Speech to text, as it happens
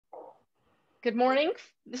Good morning.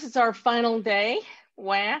 This is our final day,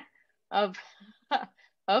 of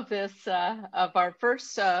this of our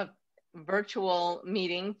first virtual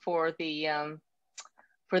meeting for the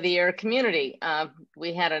AIRR community.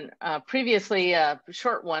 We had previously a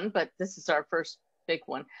short one, but this is our first big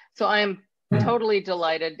one. So I am totally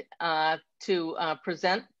delighted to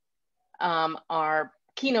present our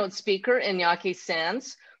keynote speaker, Ignacio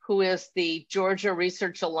Sanz, who is the Georgia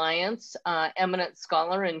Research Alliance eminent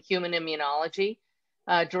scholar in human immunology,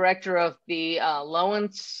 director of the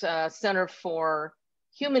Lowens Center for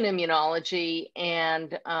Human Immunology,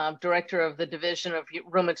 and director of the Division of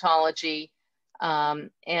Rheumatology,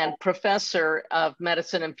 and professor of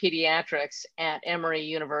medicine and pediatrics at Emory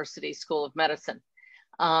University School of Medicine.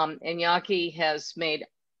 Ignacio has made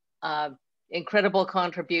incredible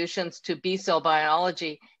contributions to B-cell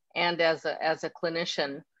biology and as a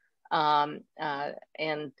clinician, and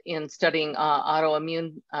in studying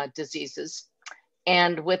autoimmune diseases.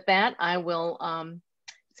 And with that, I will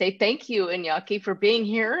say thank you, Ignacio, for being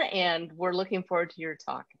here, and we're looking forward to your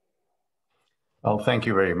talk. Well, thank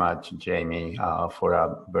you very much, Jamie, for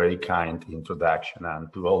a very kind introduction, and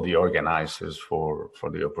to all the organizers for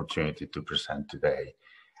the opportunity to present today.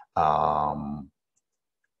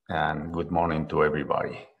 And good morning to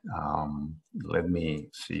everybody. Let me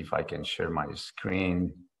see if I can share my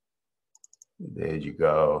screen. There you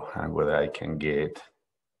go, and whether I can get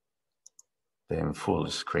them full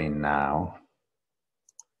screen now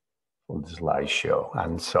for the slideshow.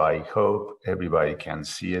 And so I hope everybody can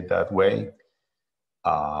see it that way.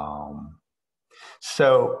 You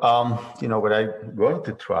know, what I'm going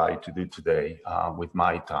to try to do today with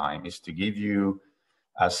my time is to give you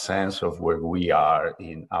a sense of where we are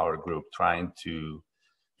in our group, trying to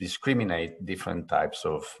discriminate different types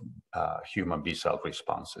of human B-cell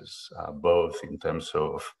responses, both in terms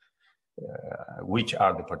of which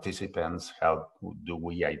are the participants, how do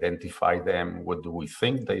we identify them, what do we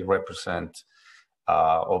think they represent,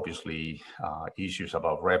 obviously issues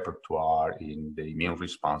about repertoire in the immune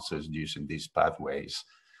responses using these pathways,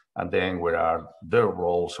 and then where are their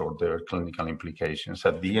roles or their clinical implications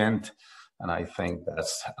at the end. And I think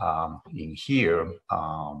that's in here.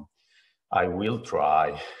 I will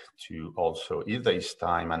try to also, if there is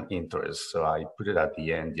time and interest, so I put it at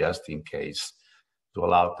the end just in case to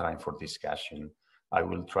allow time for discussion. I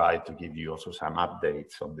will try to give you also some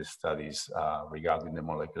updates on the studies regarding the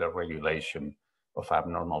molecular regulation of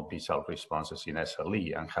abnormal B-cell responses in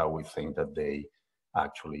SLE and how we think that they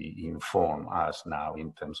actually inform us now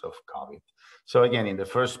in terms of COVID. So again, in the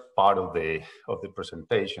first part of the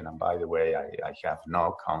presentation, and by the way, I have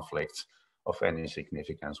no conflicts of any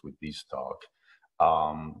significance with this talk.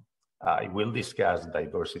 I will discuss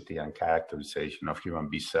diversity and characterization of human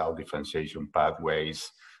B-cell differentiation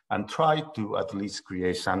pathways and try to at least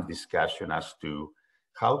create some discussion as to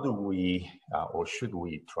how do we, or should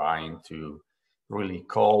we, trying to really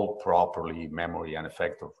call properly memory and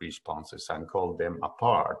effector responses and call them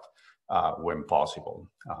apart when possible.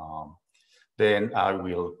 Then I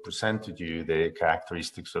will present to you the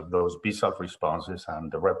characteristics of those B-cell responses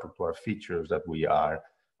and the repertoire features that we are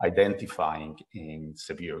identifying in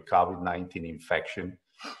severe COVID-19 infection.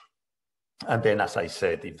 And then, as I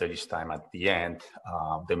said, if there is time at the end,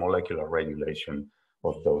 the molecular regulation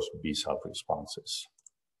of those B-cell responses.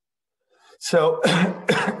 So,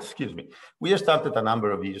 excuse me, we started a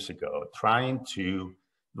number of years ago trying to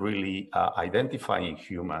really identify in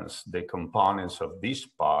humans the components of this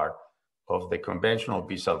part of the conventional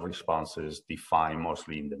B-cell responses defined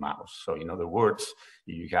mostly in the mouse. So in other words,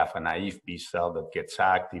 if you have a naive B-cell that gets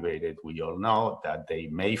activated, we all know that they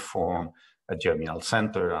may form a germinal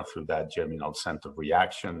center, and through that germinal center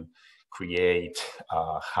reaction, create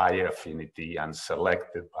higher affinity and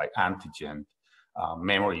selected by antigen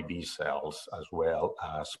memory B-cells as well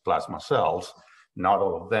as plasma cells. Not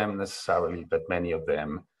all of them necessarily, but many of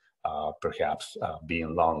them perhaps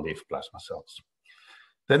being long-lived plasma cells.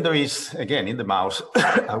 Then there is, again, in the mouse,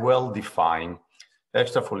 a well-defined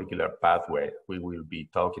extra-follicular pathway. We will be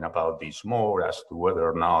talking about this more as to whether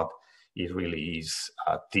or not it really is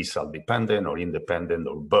T-cell dependent or independent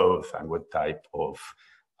or both, and what type of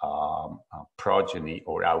progeny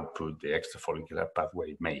or output the extra-follicular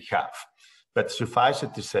pathway may have. But suffice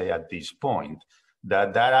it to say at this point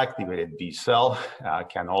that that activated B-cell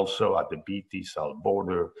can also at the B T-cell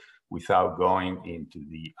border, without going into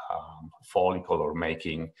the follicle or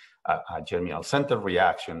making a germinal center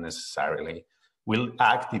reaction necessarily, will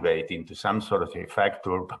activate into some sort of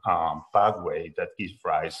effector pathway that gives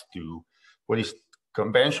rise to what is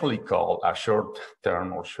conventionally called a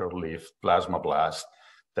short-term or short-lived plasmablast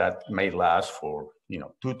that may last for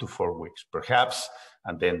 2 to 4 weeks perhaps,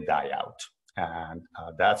 and then die out. And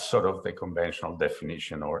that's sort of the conventional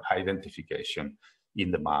definition or identification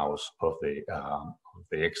in the mouse of the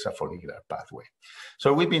extra-follicular pathway.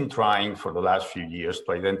 So we've been trying for the last few years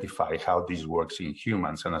to identify how this works in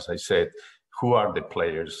humans. And as I said, who are the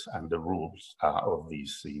players and the rules of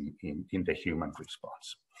this in the human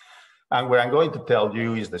response. And what I'm going to tell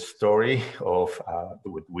you is the story of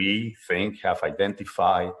what we think have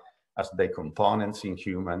identified as the components in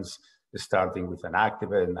humans, starting with an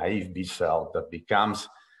activated naive B cell that becomes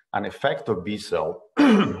an effector B cell.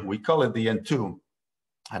 We call it the N2,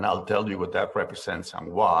 and I'll tell you what that represents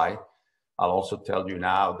and why. I'll also tell you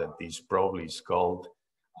now that this probably is called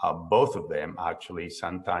both of them actually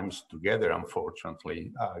sometimes together,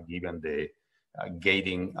 unfortunately, given the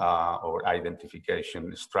gating or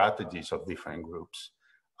identification strategies of different groups.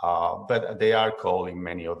 But they are called in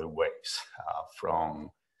many other ways, from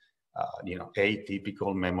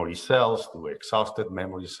atypical memory cells to exhausted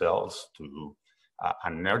memory cells to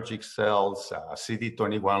anergic cells,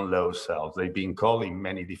 CD21 low cells. They've been called in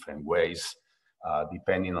many different ways,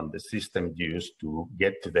 depending on the system used to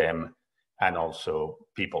get to them and also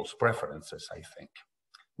people's preferences, I think.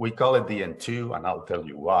 We call it DN2, and I'll tell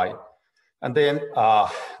you why. And then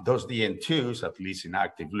those DN2s, at least in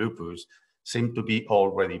active lupus, seem to be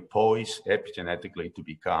already poised epigenetically to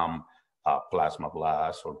become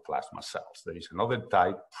plasmablasts or plasma cells. There is another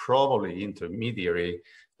type, probably intermediary,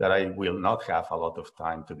 that I will not have a lot of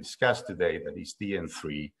time to discuss today, that is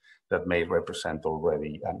DN3, that may represent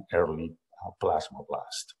already an early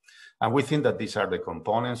plasmablast. And we think that these are the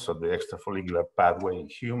components of the extrafollicular pathway in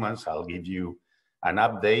humans. I'll give you an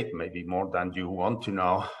update, maybe more than you want to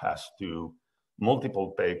know, as to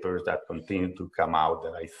multiple papers that continue to come out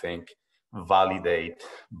that I think validate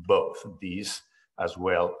both these as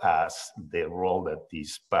well as the role that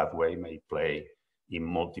this pathway may play in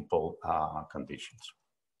multiple conditions.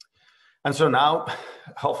 And so now,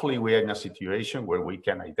 hopefully we are in a situation where we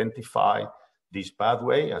can identify this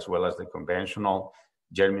pathway as well as the conventional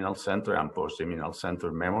germinal center and post-germinal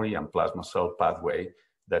center memory and plasma cell pathway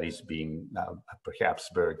that is being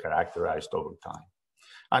perhaps very characterized over time.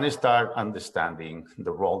 And start understanding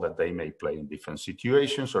the role that they may play in different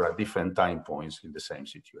situations or at different time points in the same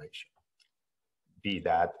situation. Be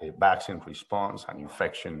that a vaccine response, an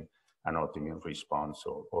infection, an autoimmune response,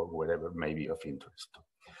 or whatever may be of interest.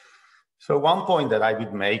 So one point that I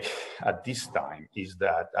would make at this time is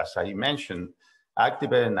that, as I mentioned,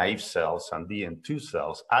 activated naive cells and DN2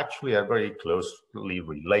 cells actually are very closely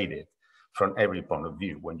related from every point of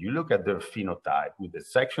view. When you look at their phenotype, with the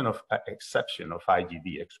exception of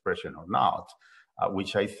IgD expression or not,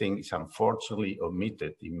 which I think is unfortunately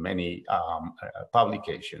omitted in many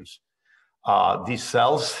publications, these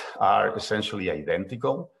cells are essentially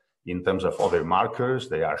identical in terms of other markers.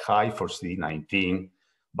 They are high for CD19.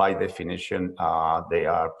 By definition, they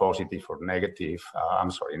are positive or negative,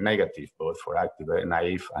 negative both for activated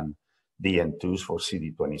naive and DN2s for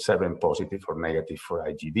CD27, positive or negative for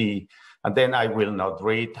IgD. And then I will not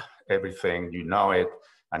read everything, you know it,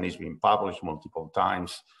 and it's been published multiple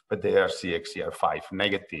times, but they are CXCR5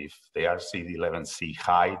 negative, they are CD11C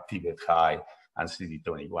high, TBET high, and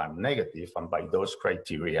CD21 negative. And by those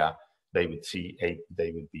criteria, they would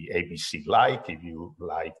be ABC-like if you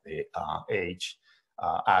like the age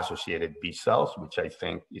associated B cells, which I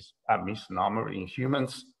think is a misnomer in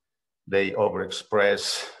humans. They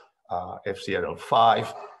overexpress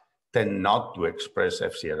FcRL5, tend not to express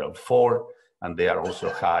FcRL4, and they are also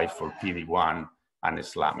high for PD1 and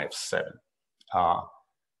SLAMF7.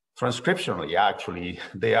 Transcriptionally, actually,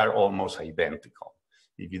 they are almost identical.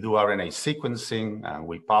 If you do RNA sequencing, and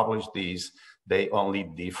we publish these, they only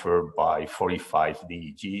differ by 45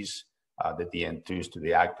 DEGs, the DN2s to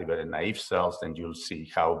the activated naive cells, then you'll see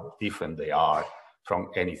how different they are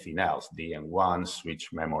from anything else, DN1,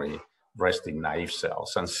 switch memory, resting naive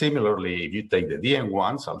cells. And similarly, if you take the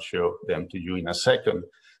DN1s, I'll show them to you in a second,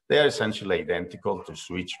 they are essentially identical to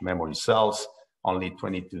switch memory cells, only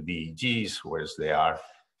 22 DEGs, whereas there are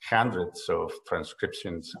hundreds of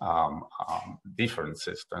transcriptions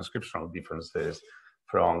transcriptional differences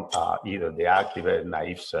from either the activated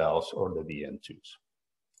naive cells or the DN2s.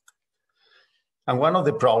 And one of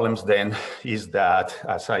the problems then is that,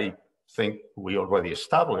 as I think we already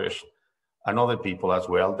established, and other people as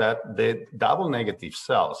well, that the double negative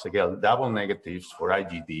cells, again, double negatives for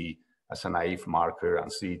IgD as a naive marker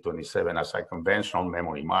and CD27 as a conventional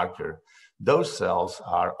memory marker, those cells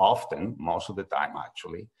are often, most of the time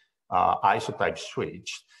actually, isotype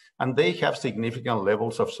switched, and they have significant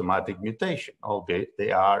levels of somatic mutation, albeit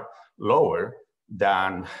they are lower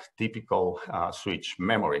than typical switch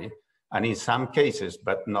memory. And in some cases,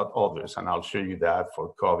 but not others, and I'll show you that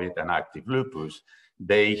for COVID and active lupus,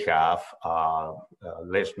 they have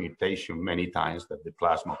less mutation many times than the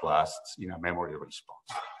plasmablasts in a memory response,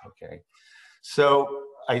 okay? So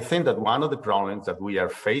I think that one of the problems that we are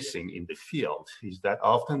facing in the field is that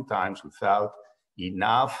oftentimes without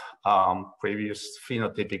enough previous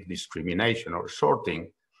phenotypic discrimination or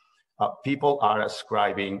sorting, people are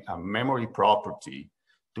ascribing a memory property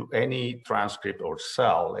to any transcript or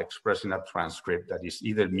cell expressing a transcript that is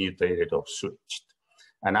either mutated or switched.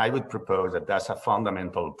 And I would propose that that's a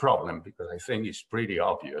fundamental problem because I think it's pretty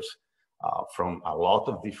obvious from a lot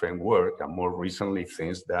of different work and more recently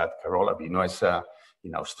things that Carola Vinuesa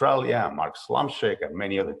in Australia, and Mark Slomshek and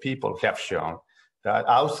many other people have shown that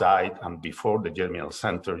outside and before the germinal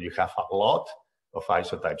center, you have a lot of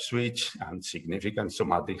isotype switch and significant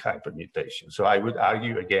somatic hypermutation. So I would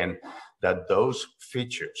argue again that those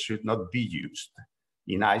features should not be used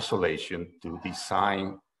in isolation to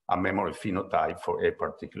design a memory phenotype for a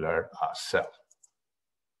particular cell.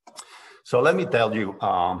 So let me tell you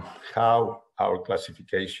how our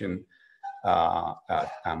classification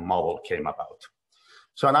and model came about.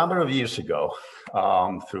 So a number of years ago,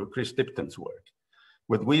 through Chris Tipton's work,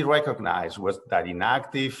 what we recognized was that in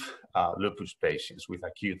active lupus patients with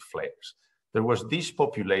acute flares, there was this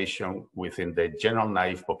population within the general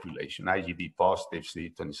naive population, IgD positive,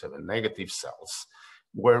 CD27 negative cells,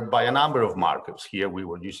 where by a number of markers, here we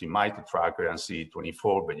were using mitotracker tracker and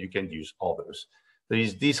CD24, but you can use others. There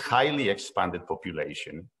is this highly expanded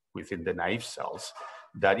population within the naive cells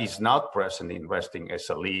that is not present in resting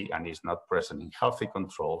SLE and is not present in healthy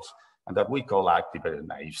controls, and that we call activated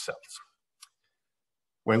naive cells.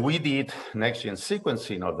 When we did next-gen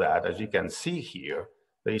sequencing of that, as you can see here,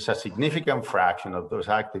 there is a significant fraction of those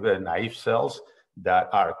activated naive cells that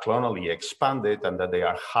are clonally expanded and that they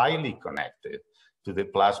are highly connected to the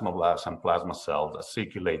plasmablasts and plasma cells that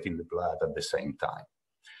circulate in the blood at the same time.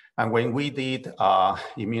 And when we did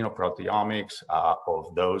immunoproteomics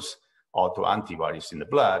of those autoantibodies in the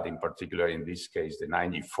blood, in particular in this case, the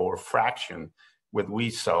 94 fraction, what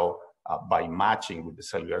we saw by matching with the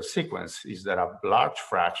cellular sequence is that a large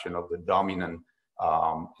fraction of the dominant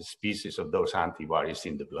species of those antibodies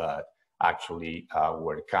in the blood actually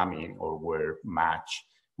were coming or were matched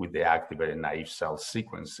with the activated naive cell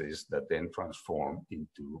sequences that then transform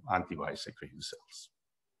into antibody secreting cells.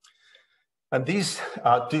 And this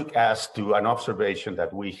took us to an observation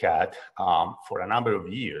that we had for a number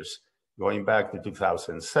of years, going back to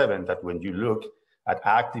 2007, that when you look at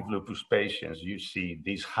active lupus patients, you see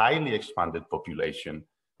this highly expanded population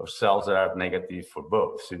of cells that are negative for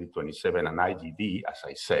both CD27 and IgD, as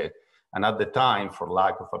I said. And at the time, for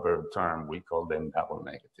lack of a better term, we call them double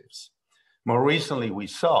negatives. More recently, we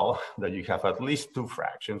saw that you have at least two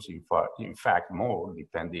fractions, in fact more,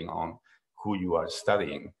 depending on who you are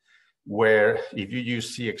studying, where if you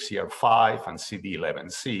use CXCR5 and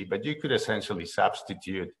CD11C, but you could essentially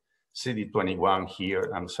substitute CD21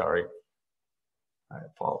 here, I'm sorry, I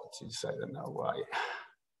apologize, I don't know why.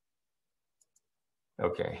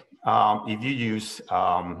 Okay, if you use,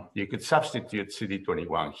 you could substitute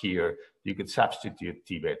CD21 here, you could substitute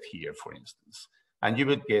TBET here, for instance, and you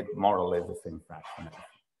would get more or less the same fraction.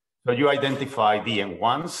 So you identify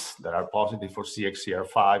DN1s that are positive for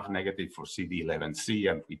CXCR5, negative for CD11C,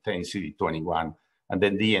 and retain CD21, and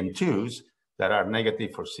then DN2s that are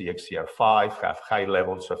negative for CXCR5, have high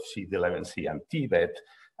levels of CD11C and TBET,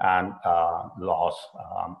 and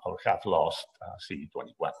or have lost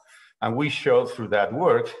CD21. And we showed through that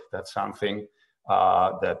work that something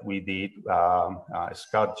that we did,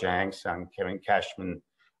 Scott Jenks and Kevin Cashman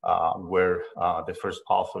were the first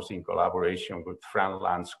authors in collaboration with Fran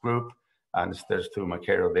Land's group, and there's Stu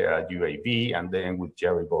Macaro there at UAB, and then with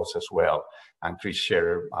Jerry Boss as well, and Chris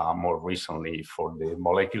Scherer more recently for the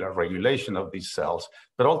molecular regulation of these cells.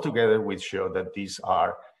 But altogether, we show that these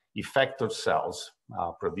are effector cells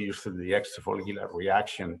produced through the extra-follicular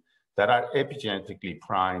reaction that are epigenetically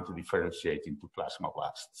primed to differentiate into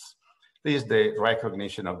plasmablasts. This is the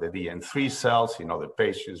recognition of the DN3 cells in other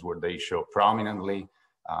patients where they show prominently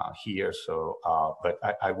here. So, but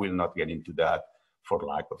I will not get into that for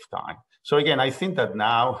lack of time. So again, I think that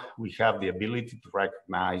now we have the ability to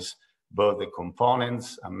recognize both the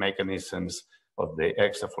components and mechanisms of the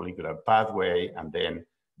extra-follicular pathway and then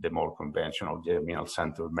the more conventional germinal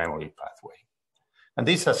center memory pathway. And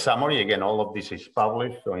this is a summary. Again, all of this is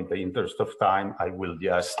published. So in the interest of time, I will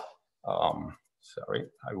just,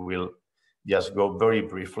 I will just go very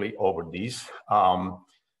briefly over this.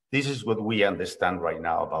 This is what we understand right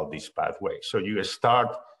now about this pathway. So you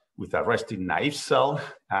start with a resting naive cell,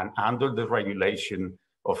 and under the regulation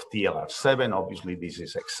of TLR7. Obviously, this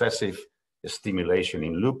is excessive stimulation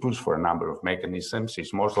in lupus for a number of mechanisms.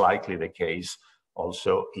 It's most likely the case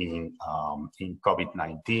also in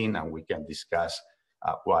COVID-19, and we can discuss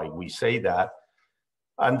why we say that.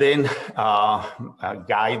 And then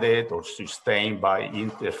guided or sustained by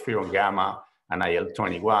interferon gamma and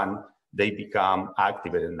IL-21, they become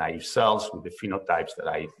activated naive cells with the phenotypes that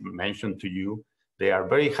I mentioned to you. They are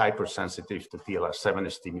very hypersensitive to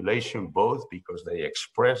TLR7 stimulation, both because they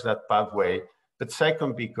express that pathway, but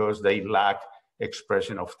second, because they lack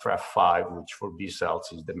expression of TRAF5, which for B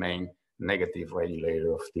cells is the main negative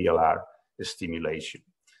regulator of TLR stimulation.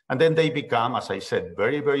 And then they become, as I said,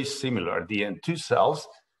 very, very similar DN2 cells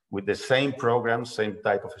with the same program, same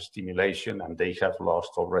type of stimulation, and they have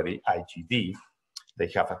lost already IgD.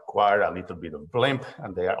 They have acquired a little bit of blimp,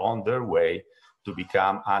 and they are on their way to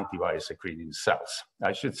become antibody-secreting cells.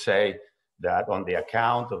 I should say that on the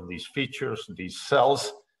account of these features, these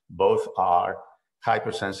cells both are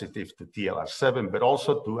hypersensitive to TLR7, but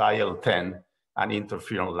also to IL-10 and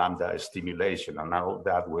interferon lambda stimulation. And all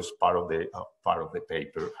that was part of the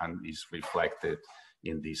paper and is reflected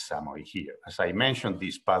in this summary here. As I mentioned,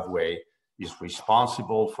 this pathway is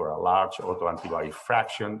responsible for a large autoantibody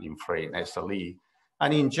fraction in frame SLE.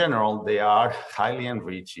 And in general, they are highly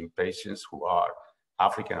enriched in patients who are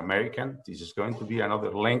African American. This is going to be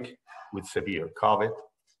another link with severe COVID,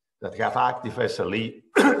 that have active SLE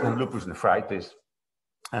and lupus nephritis,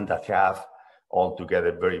 and that have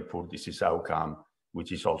altogether very poor disease outcome,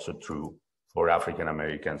 which is also true for African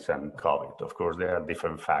Americans and COVID. Of course, there are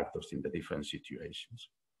different factors in the different situations.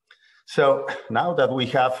 So now that we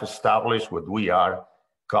have established what we are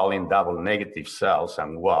calling double negative cells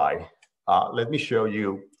and why, let me show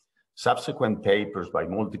you subsequent papers by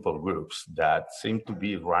multiple groups that seem to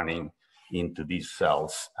be running into these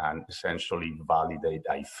cells and essentially validate,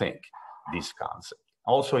 I think, this concept.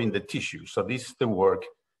 Also in the tissue. So this is the work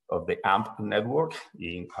of the AMP network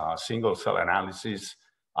in single cell analysis,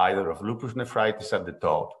 either of lupus nephritis at the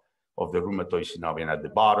top, of the rheumatoid synovium at the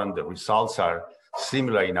bottom. The results are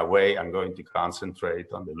similar in a way. I'm going to concentrate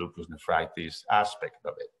on the lupus nephritis aspect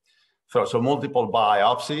of it. So multiple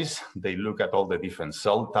biopsies, they look at all the different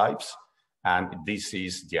cell types, and this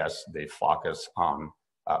is just the focus on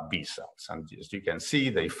B cells. And as you can see,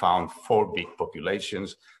 they found 4 big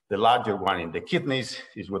populations. The larger one in the kidneys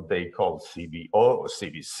is what they call CBO or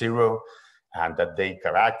CB0, and that they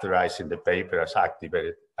characterize in the paper as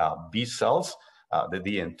activated B cells. The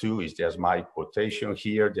DN2 is just my quotation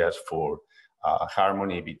here, just for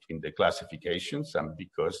harmony between the classifications, and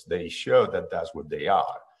because they show that that's what they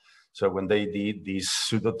are. So when they did this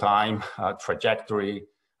pseudo-time trajectory,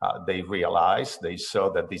 they realized, they saw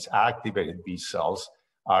that these activated B cells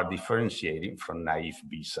are differentiating from naive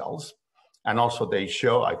B cells. And also they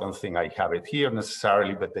show, I don't think I have it here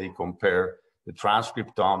necessarily, but they compare the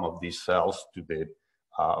transcriptome of these cells to the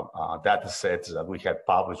data sets that we had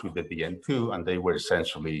published with the DN2, and they were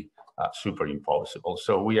essentially superimposable.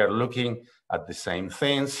 So we are looking at the same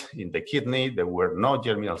things in the kidney. There were no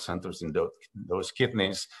germinal centers in those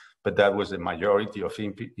kidneys, but that was the majority of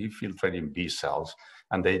infiltrating B cells,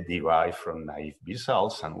 and they derive from naive B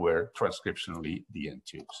cells and were transcriptionally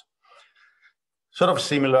DN2s. Sort of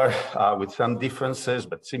similar with some differences,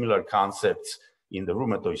 but similar concepts in the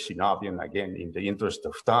rheumatoid synovium. Again, in the interest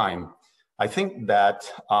of time, I think that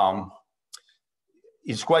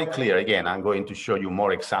it's quite clear. Again, I'm going to show you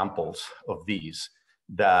more examples of these,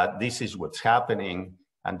 that this is what's happening,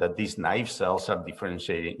 and that these naive cells are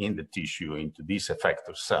differentiating in the tissue into these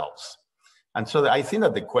effector cells. And so I think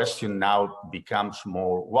that the question now becomes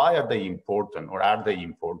more, why are they important, or are they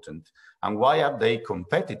important? And why are they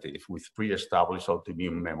competitive with pre-established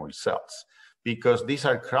autoimmune memory cells? Because these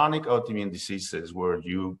are chronic autoimmune diseases where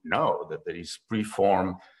you know that there is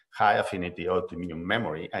preformed high affinity autoimmune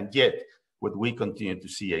memory. And yet what we continue to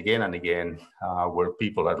see again and again where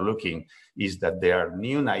people are looking is that there are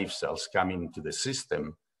new naive cells coming into the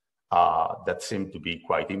system that seem to be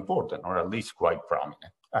quite important, or at least quite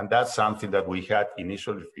prominent. And that's something that we had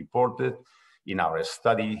initially reported in our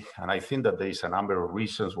study. And I think that there is a number of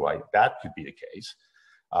reasons why that could be the case.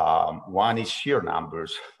 One is sheer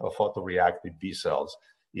numbers of autoreactive B cells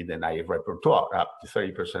in the naive repertoire. Up to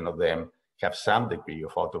 30% of them have some degree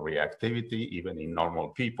of autoreactivity, even in normal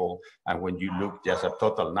people. And when you look just at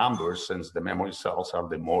total numbers, since the memory cells are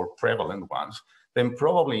the more prevalent ones, then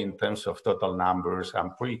probably in terms of total numbers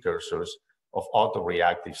and precursors of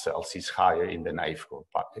autoreactive cells is higher in the naive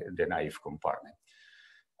compartment.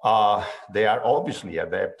 They are obviously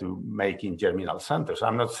adept to making germinal centers.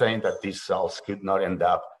 I'm not saying that these cells could not end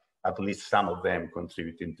up, at least some of them,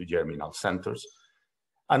 contributing to germinal centers.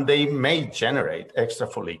 And they may generate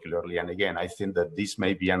extrafollicularly. And again, I think that this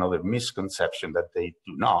may be another misconception that they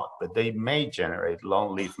do not, but they may generate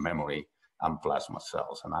long-lived memory and plasma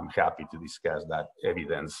cells. And I'm happy to discuss that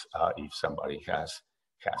evidence if somebody has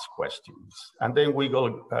questions. And then we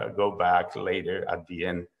go back later at the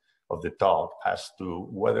end of the talk as to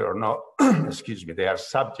whether or not, excuse me, they are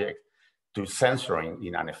subject to censoring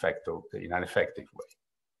in an effective way.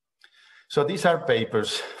 So these are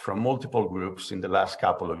papers from multiple groups in the last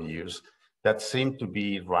couple of years that seem to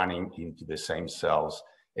be running into the same cells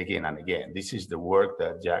again and again. This is the work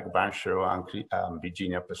that Jack Bancho and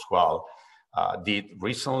Virginia Pasquale did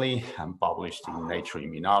recently and published in Nature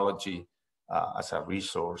Immunology as a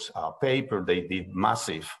resource paper. They did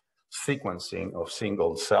massive sequencing of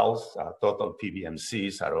single cells, total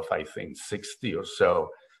PBMCs out of, I think, 60 or so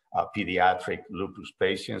pediatric lupus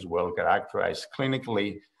patients, well characterized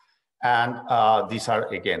clinically. And these are,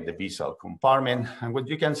 again, the B-cell compartment. And what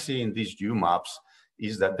you can see in these UMAPs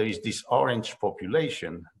is that there is this orange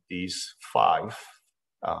population, this 5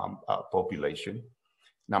 population,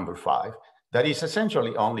 number 5, that is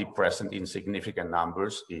essentially only present in significant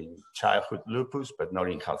numbers in childhood lupus, but not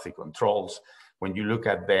in healthy controls. When you look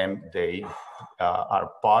at them, they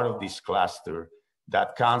are part of this cluster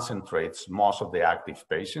that concentrates most of the active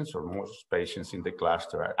patients, or most patients in the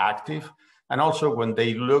cluster are active. And also when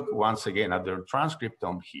they look once again at their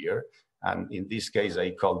transcriptome here, and in this case,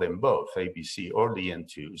 I call them both ABC or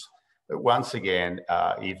DN2s, but once again,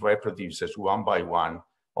 it reproduces one by one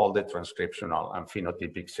all the transcriptional and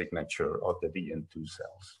phenotypic signature of the DN2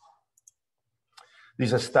 cells. This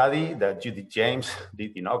is a study that Judy James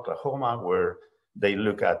did in Oklahoma, where they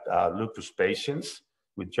look at lupus patients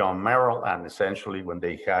with John Merrill, and essentially when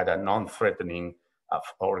they had a non-threatening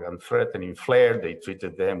organ-threatening flare, they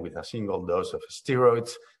treated them with a single dose of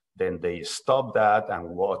steroids. Then they stopped that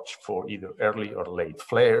and watched for either early or late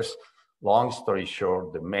flares. Long story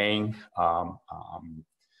short, the main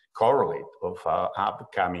correlate of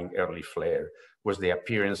upcoming early flare was the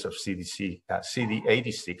appearance of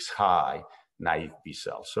CD86 high naive B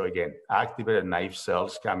cells. So again, activated naive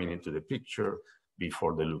cells coming into the picture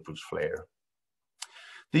before the lupus flare.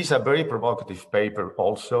 This is a very provocative paper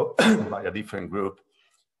also by a different group,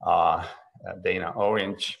 Dana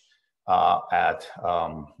Orange at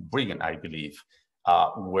Brigham, I believe,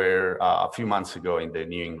 where a few months ago in the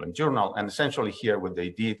New England Journal. And essentially here what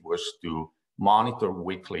they did was to monitor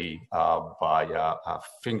weekly by a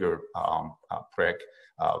finger prick,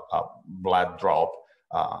 blood drop,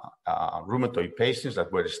 rheumatoid patients that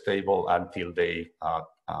were stable until they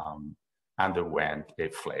underwent a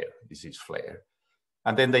flare, disease flare.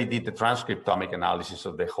 And then they did the transcriptomic analysis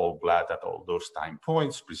of the whole blood at all those time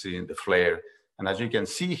points preceding the flare. And as you can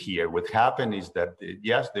see here, what happened is that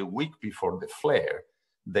just the week before the flare,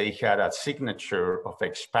 they had a signature of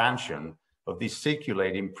expansion of these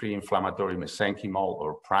circulating pre-inflammatory mesenchymal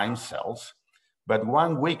or prime cells. But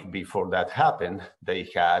 1 week before that happened, they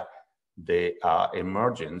had the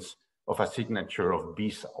emergence of a signature of B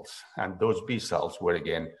cells. And those B cells were,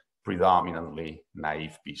 again, predominantly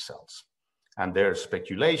naive B cells. And their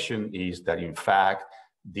speculation is that, in fact,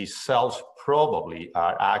 these cells probably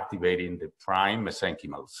are activating the prime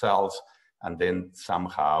mesenchymal cells, and then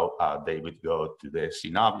somehow they would go to the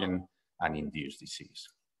synovium and induce disease.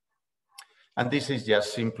 And this is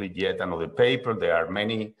just simply yet another paper. There are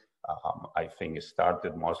many. I think it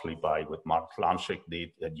started mostly by what Mark Flamschek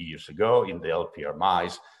did years ago in the LPR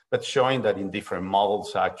mice, but showing that in different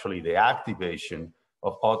models, actually the activation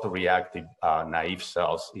of autoreactive naive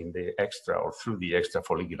cells in the extra or through the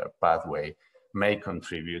extrafollicular pathway may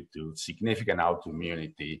contribute to significant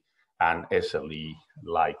autoimmunity and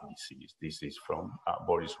SLE-like disease. This is from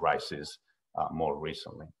Boris Rice's more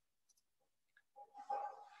recently.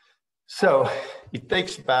 So it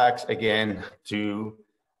takes back again to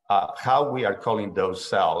how we are calling those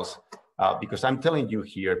cells, because I'm telling you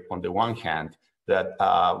here on the one hand that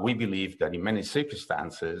we believe that in many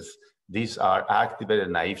circumstances, these are activated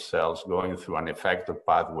naive cells going through an effector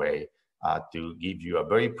pathway to give you a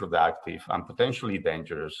very productive and potentially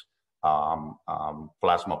dangerous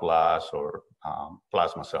plasmablast or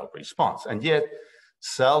plasma cell response. And yet,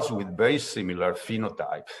 cells with very similar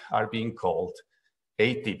phenotype are being called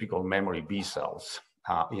atypical memory B cells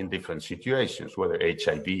in different situations, whether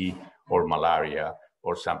HIV or malaria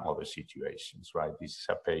or some other situations, right? This is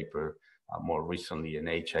a paper more recently in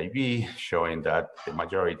HIV showing that the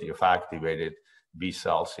majority of activated B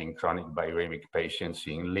cells in chronic viremic patients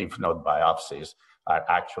in lymph node biopsies are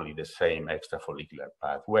actually the same extrafollicular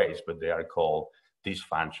pathways, but they are called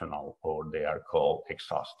dysfunctional or they are called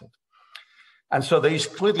exhausted. And so there is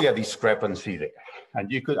clearly a discrepancy there.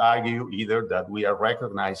 And you could argue either that we are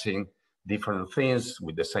recognizing different things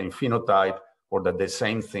with the same phenotype, or that the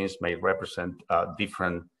same things may represent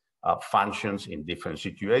different functions in different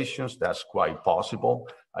situations. That's quite possible.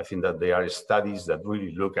 I think that there are studies that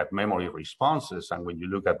really look at memory responses. And when you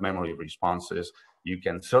look at memory responses, you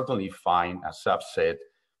can certainly find a subset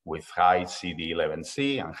with high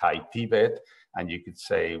CD11C and high TBET. And you could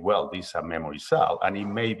say, well, this is a memory cell. And it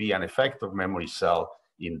may be an effector memory cell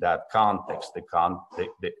in that context.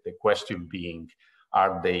 The question being,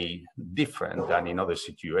 are they different than in other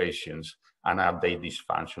situations? And are they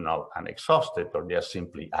dysfunctional and exhausted, or they are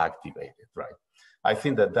simply activated, right? I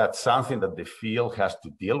think that that's something that the field has to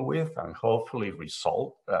deal with and hopefully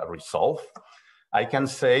resolve. I can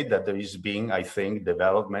say that there is being, I think,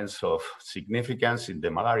 developments of significance in the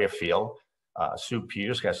malaria field. Sue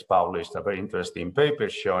Pierce has published a very interesting paper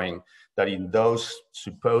showing that in those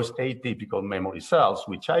supposed atypical memory cells,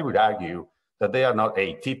 which I would argue that they are not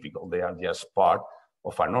atypical, they are just part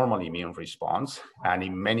of a normal immune response. And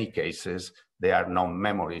in many cases, they are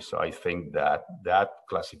non-memory. So I think that that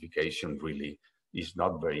classification really is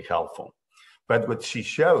not very helpful. But what she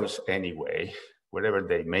shows anyway, wherever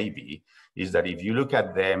they may be, is that if you look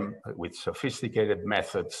at them with sophisticated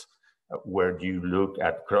methods where you look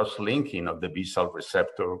at cross-linking of the B-cell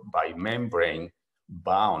receptor by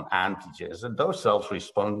membrane-bound antigens, and those cells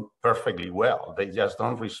respond perfectly well. They just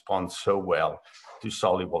don't respond so well to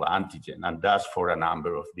soluble antigen, and that's for a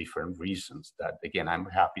number of different reasons that, again, I'm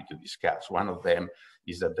happy to discuss. One of them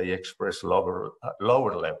is that they express lower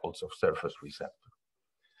levels of surface receptor.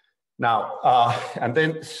 Now, and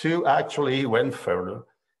then Sue actually went further,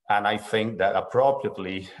 and I think that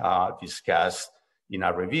appropriately discussed in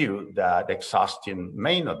a review that exhaustion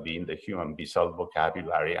may not be in the human B-cell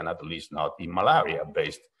vocabulary, and at least not in malaria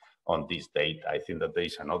based on this data. I think that there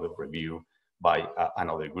is another review by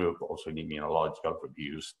another group, also in immunological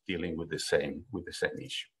reviews, dealing with the same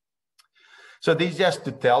issue. So this is just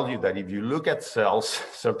to tell you that if you look at cells,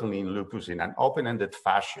 certainly in lupus, in an open-ended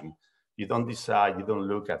fashion, you don't decide, you don't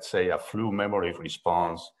look at, say, a flu memory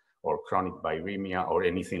response or chronic viremia or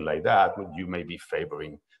anything like that, but you may be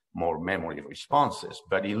favoring more memory responses.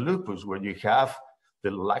 But in lupus, where you have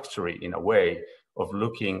the luxury, in a way, of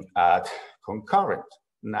looking at concurrent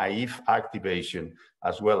naive activation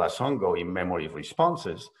as well as ongoing memory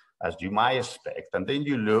responses, as you might expect, and then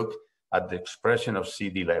you look at the expression of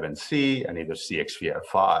CD11C and either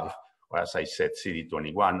CXVR5, or as I said,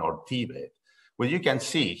 CD21 or TBET. What you can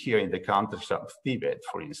see here in the context of TBET,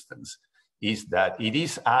 for instance, is that it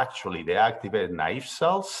is actually the activated naive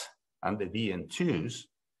cells and the DN2s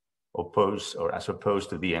as opposed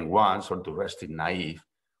to DN1s or to resting naive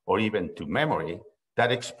or even to memory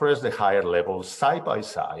that express the higher levels side by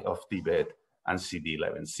side of TBET and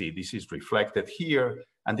CD11C. This is reflected here,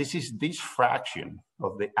 and this is this fraction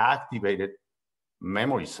of the activated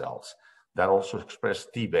memory cells that also express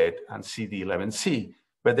TBET and CD11C,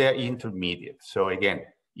 but they're intermediate. So again,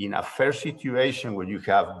 in a fair situation where you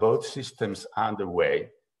have both systems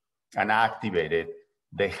underway and activated,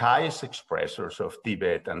 the highest expressors of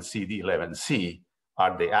TBET and CD11C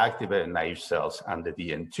are the activated naive cells and the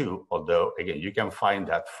DN2, although again, you can find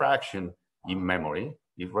that fraction in memory.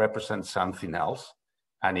 It represents something else.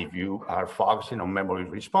 And if you are focusing on memory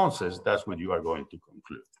responses, that's what you are going to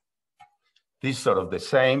conclude. This is sort of the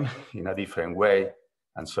same in a different way.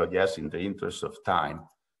 And so yes, in the interest of time,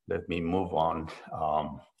 let me move on.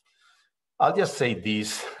 I'll just say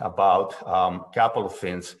this about a couple of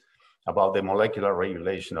things about the molecular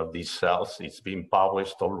regulation of these cells. It's been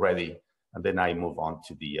published already, and then I move on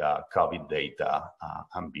to the COVID data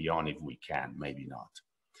and beyond if we can, maybe not.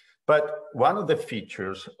 But one of the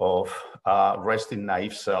features of resting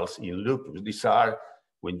naive cells in lupus, these are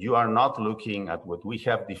when you are not looking at what we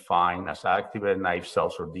have defined as activated naive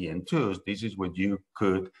cells or DN2s, this is what you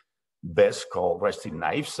could best call resting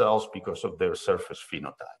naive cells because of their surface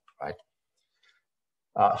phenotype, right?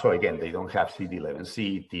 So again, they don't have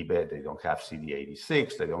CD11C, TBET, they don't have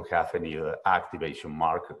CD86, they don't have any other activation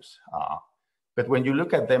markers. But when you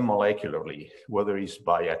look at them molecularly, whether it's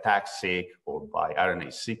by ATAC-seq or by RNA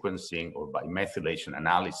sequencing or by methylation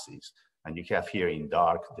analysis, and you have here in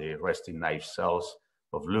dark the resting naive cells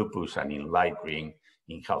of lupus and in light green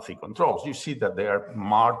in healthy controls, you see that there are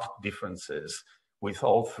marked differences with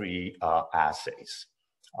all three assays.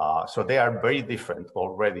 So they are very different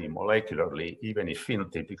already molecularly, even if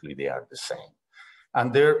phenotypically they are the same.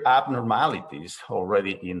 And there are abnormalities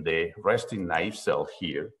already in the resting naive cell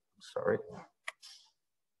here,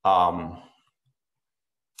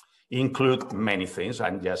 include many things.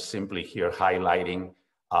 I'm just simply here highlighting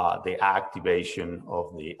the activation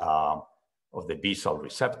of the of the B cell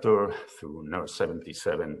receptor through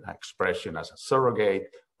NER77 expression as a surrogate,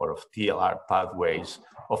 or of TLR pathways,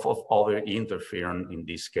 of other interferon, in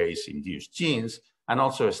this case, induced genes, and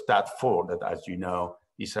also STAT4 that, as you know,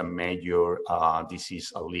 is a major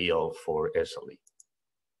disease allele for SLE.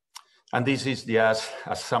 And this is just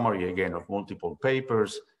a summary again of multiple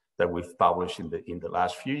papers that we've published in the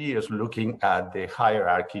last few years, looking at the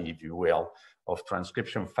hierarchy, if you will, of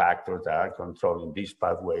transcription factors that are controlling this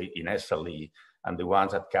pathway in SLE, and the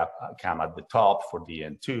ones that come at the top for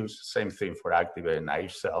DN2s. Same thing for activated and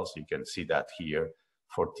naive cells. You can see that here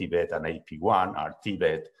for TBET and AP1, are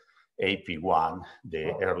TBET, AP1,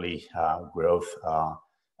 the early growth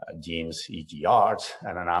genes, EGRs,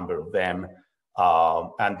 and a number of them.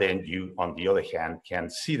 And then you, on the other hand, can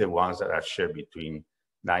see the ones that are shared between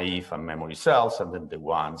naive and memory cells, and then the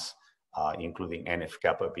ones including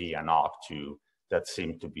NF-kappa B and OCT2 that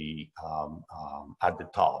seem to be at the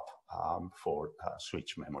top for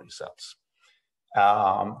switch memory cells.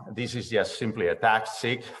 This is just simply a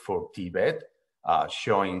tag-seq for TBET,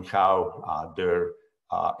 showing how their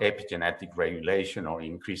epigenetic regulation or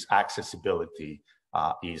increased accessibility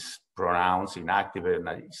is pronounced in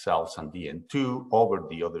activated cells and DN2 over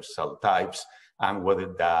the other cell types, and whether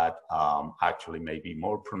that actually may be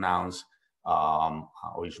more pronounced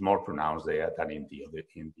or is more pronounced there than in the other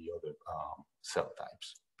cell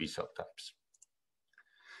types, B cell types.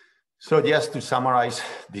 So just to summarize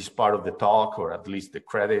this part of the talk, or at least the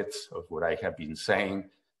credits of what I have been saying,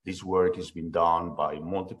 this work has been done by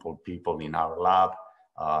multiple people in our lab.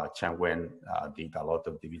 Chen Wen did a lot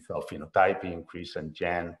of the B cell phenotyping, Chris and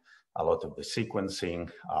Jen, a lot of the sequencing,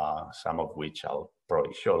 some of which I'll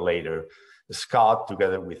probably show later. Scott,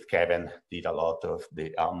 together with Kevin, did a lot of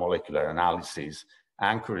the molecular analysis.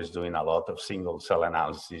 Anchor is doing a lot of single cell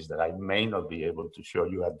analysis that I may not be able to show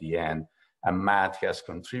you at the end. And Matt has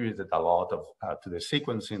contributed a lot of, to the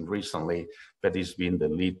sequencing recently, but he's been the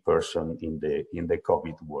lead person in the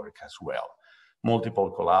COVID work as well. Multiple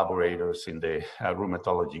collaborators in the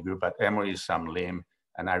rheumatology group at Emory, Sam Lim,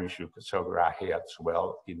 and Irish Sograhi as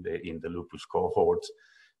well in the lupus cohorts.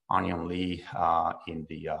 Onion Lee in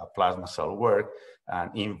the plasma cell work,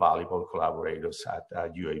 and invaluable collaborators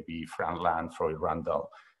at UAB, Fran Land, Troy Randall,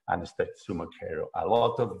 and Steph Sumakero. A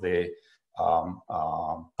lot of the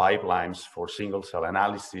pipelines for single cell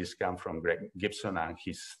analysis come from Greg Gibson and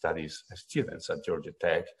his students at Georgia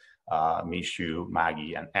Tech, Mishu,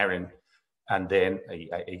 Maggie, and Erin. And then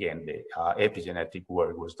again, the epigenetic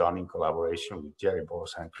work was done in collaboration with Jerry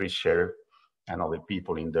Boss and Chris Scherer and other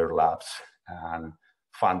people in their labs, and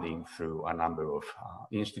funding through a number of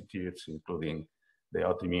institutes, including the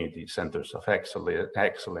Autoimmune Centers of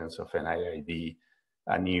Excellence of NIAID,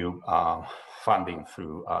 a new funding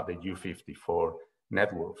through the U54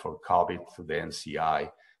 network for COVID through the NCI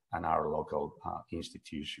and our local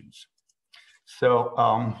institutions. So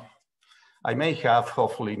I may have,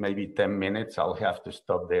 hopefully, maybe 10 minutes. I'll have to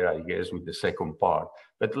stop there, I guess, with the second part.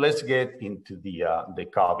 But let's get into the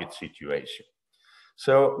COVID situation.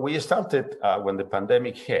 So we started, when the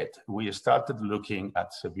pandemic hit, we started looking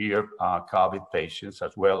at severe COVID patients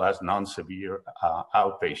as well as non-severe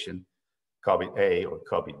outpatient COVID-A or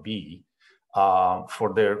COVID-B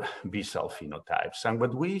for their B cell phenotypes. And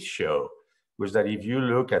what we show was that if you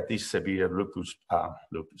look at these severe lupus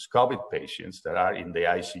COVID patients that are in the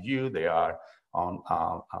ICU, they are on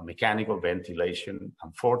mechanical ventilation.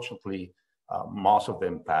 Unfortunately, most of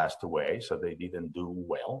them passed away, so they didn't do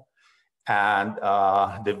well. And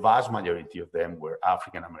the vast majority of them were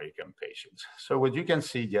African-American patients. So what you can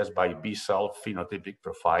see just by B cell phenotypic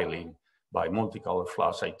profiling, by multicolor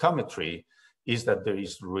flow cytometry, is that there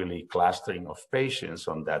is really clustering of patients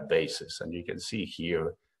on that basis. And you can see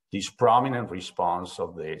here this prominent response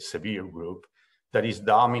of the severe group that is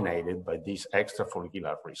dominated by this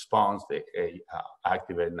extra-follicular response, the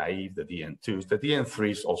activated naive, the DN2s. The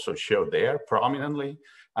DN3s also show there prominently,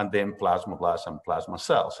 and then plasmablasts and plasma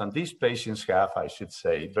cells. And these patients have, I should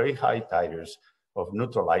say, very high titers of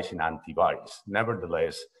neutralizing antibodies.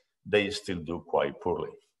 Nevertheless, they still do quite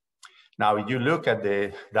poorly. Now, if you look at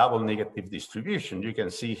the double negative distribution, you can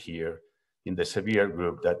see here in the severe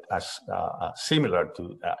group that as similar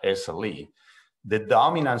to SLE, the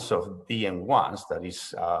dominance of DN1s, that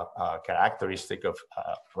is characteristic of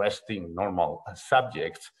resting normal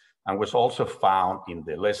subjects, and was also found in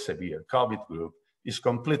the less severe COVID group, is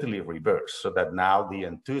completely reversed, so that now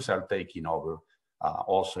DN2s are taking over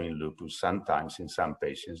also in lupus. Sometimes in some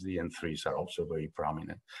patients, DN3s are also very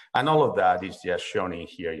prominent. And all of that is just shown in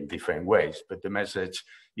here in different ways, but the message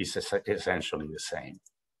is essentially the same.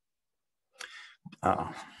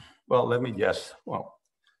 Well, let me just,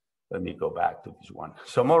 Let me go back to this one.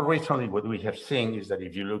 So more recently, what we have seen is that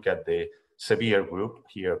if you look at the severe group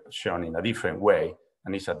here shown in a different way,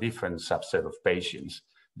 and it's a different subset of patients,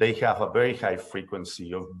 they have a very high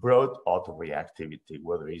frequency of broad autoreactivity,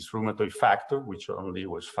 whether it's rheumatoid factor, which only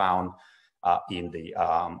was found in the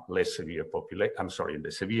less severe population, in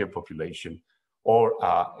the severe population, or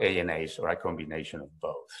ANAs, or a combination of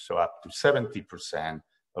both. So up to 70%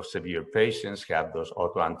 of severe patients have those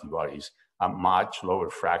autoantibodies. A much lower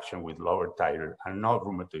fraction with lower titer and no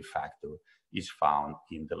rheumatoid factor is found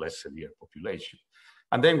in the less severe population.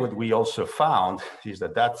 And then what we also found is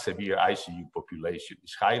that that severe ICU population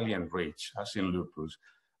is highly enriched, as in lupus,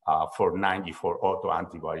 for 94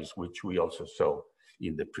 autoantibodies, which we also saw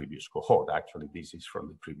in the previous cohort. Actually, this is from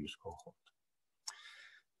the previous cohort.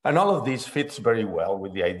 And all of this fits very well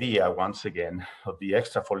with the idea, once again, of the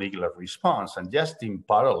extrafollicular response. And just in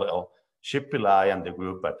parallel, Ship Pillai and the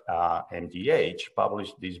group at MGH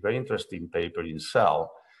published this very interesting paper in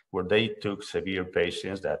Cell, where they took severe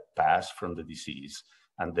patients that passed from the disease,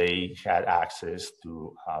 and they had access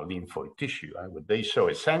to lymphoid tissue. And what they show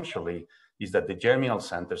essentially is that the germinal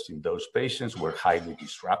centers in those patients were highly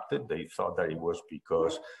disrupted. They thought that it was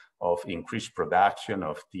because of increased production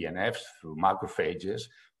of TNFs through macrophages,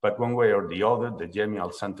 but one way or the other, the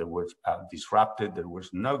germinal center was disrupted. There was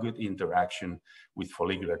no good interaction with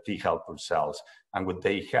follicular T helper cells. And what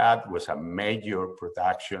they had was a major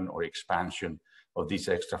production or expansion of these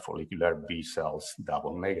extrafollicular B cells,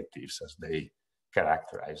 double negatives, as they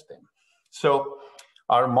characterize them. So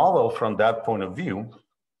our model from that point of view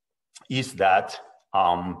is that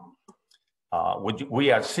what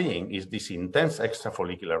we are seeing is this intense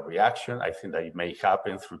extrafollicular reaction. I think that it may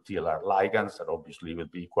happen through TLR ligands that obviously will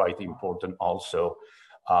be quite important also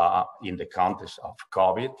in the context of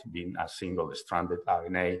COVID, being a single-stranded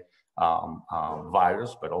RNA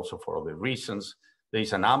virus, but also for other reasons. There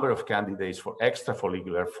is a number of candidates for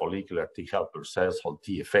extrafollicular follicular T helper cells, called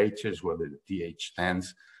TFHs, whether the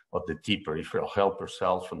TH10s or the T peripheral helper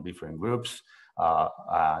cells from different groups.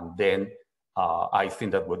 And then I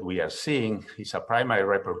think that what we are seeing is a primary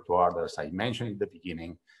repertoire that, as I mentioned in the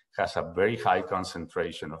beginning, has a very high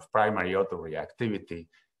concentration of primary autoreactivity.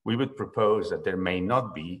 We would propose that there may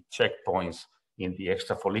not be checkpoints in the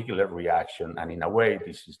extrafollicular reaction, and in a way,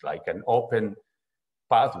 this is like an open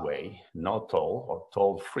pathway, not toll or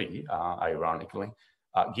toll-free, ironically,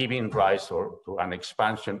 giving rise to an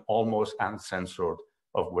expansion almost uncensored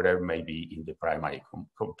of whatever may be in the primary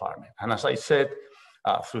compartment. And as I said,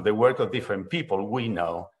 through the work of different people, we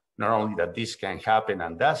know not only that this can happen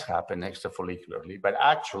and does happen extrafollicularly, but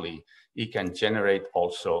actually it can generate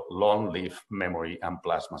also long-lived memory and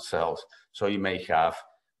plasma cells. So it may have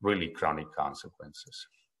really chronic consequences.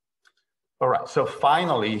 All right, so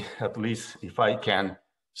finally, at least if I can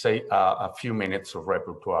say a few minutes of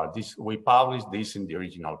repertoire. We published this in the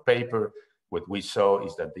original paper. What we saw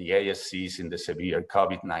is that the ASCs in the severe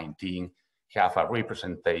COVID-19 have a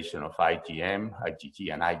representation of IgM,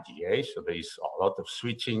 IgG, and IgA. So there is a lot of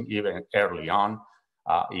switching even early on.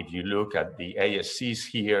 If you look at the ASCs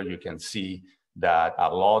here, you can see that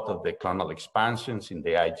a lot of the clonal expansions in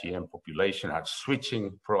the IgM population are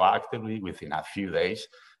switching proactively within a few days,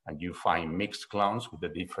 and you find mixed clones with the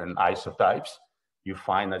different isotypes. You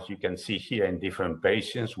find, as you can see here, in different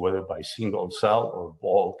patients, whether by single cell or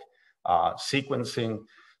bulk sequencing,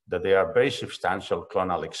 that there are very substantial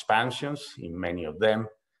clonal expansions in many of them.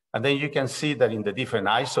 And then you can see that in the different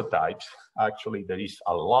isotypes, actually there is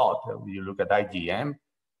a lot. You look at IgM,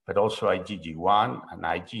 but also IgG1 and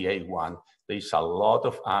IgA1, there is a lot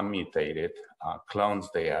of unmutated clones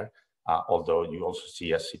there, although you also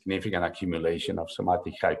see a significant accumulation of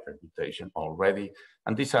somatic hypermutation already.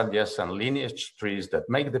 And these are just some lineage trees that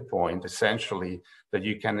make the point, essentially, that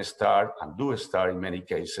you can start, and do start in many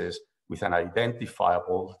cases, with an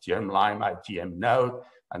identifiable germline IgM node,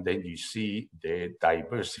 and then you see the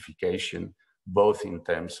diversification, both in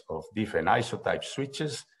terms of different isotype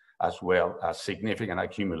switches, as well as significant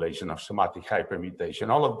accumulation of somatic hypermutation,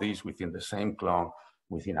 all of these within the same clone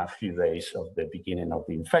within a few days of the beginning of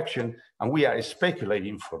the infection. And we are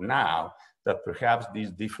speculating for now that perhaps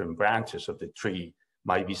these different branches of the tree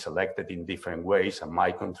might be selected in different ways and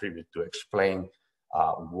might contribute to explain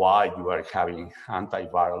why you are having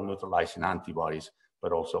antiviral neutralizing antibodies,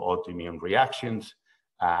 but also autoimmune reactions.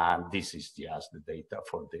 And this is just the data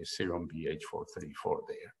for the serum BH434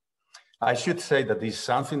 there. I should say that this is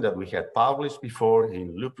something that we had published before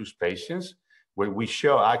in lupus patients, where we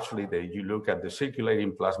show actually that you look at the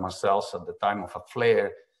circulating plasma cells at the time of a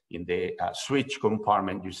flare in the switch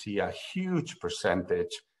compartment, you see a huge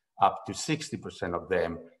percentage, up to 60% of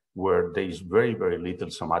them, where there is very, very little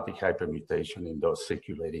somatic hypermutation in those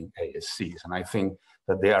circulating ASCs. And I think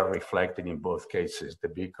that they are reflected in both cases, the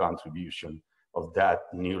big contribution of that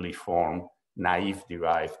newly formed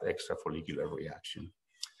naive-derived extra-follicular reaction.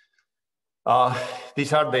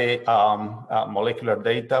 These are the molecular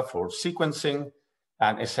data for sequencing.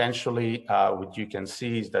 And essentially, what you can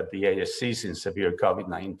see is that the ASCs in severe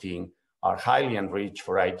COVID-19 are highly enriched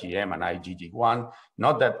for IgM and IgG1.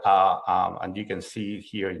 Not that, and you can see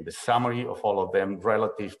here in the summary of all of them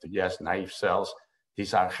relative to just naive cells.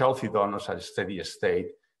 These are healthy donors at a steady state,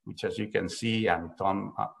 which, as you can see, and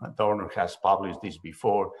Tom Dorner has published this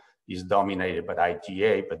before, is dominated by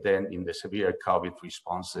IgA. But then in the severe COVID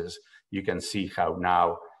responses, you can see how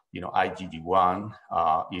now, IgG1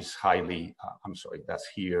 is highly, I'm sorry, that's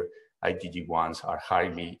here. IgG1s are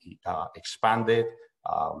highly expanded.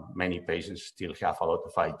 Many patients still have a lot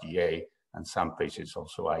of IgA, and some patients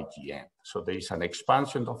also IgM. So there is an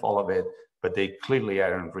expansion of all of it, but they clearly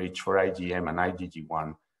are enriched for IgM and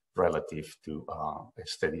IgG1 relative to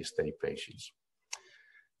steady state patients.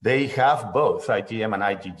 They have both IgM and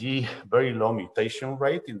IgG, very low mutation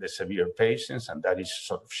rate in the severe patients, and that is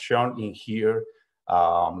sort of shown in here.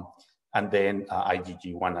 And then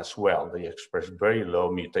IgG1 as well. They express very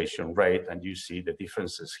low mutation rate, and you see the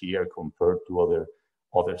differences here compared to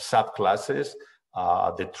other subclasses.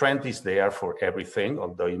 The trend is there for everything,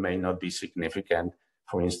 although it may not be significant,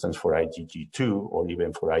 for instance, for IgG2 or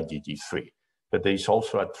even for IgG3. But there is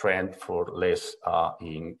also a trend for less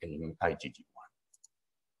in IgG1.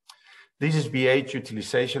 This is VH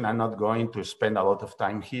utilization. I'm not going to spend a lot of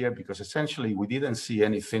time here because essentially we didn't see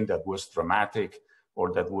anything that was dramatic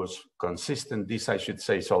or that was consistent. This, I should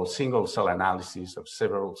say, is all single cell analysis of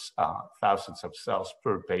several thousands of cells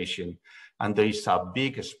per patient. And there is a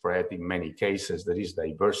big spread in many cases. There is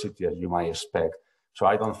diversity, as you might expect. So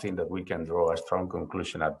I don't think that we can draw a strong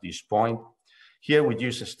conclusion at this point. Here we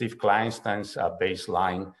use Steve Kleinstein's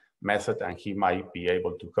baseline method, and he might be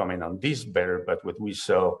able to comment on this better. But what we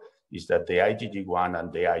saw is that the IgG1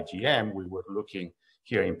 and the IgM, we were looking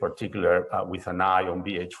here in particular with an eye on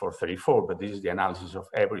BH434, but this is the analysis of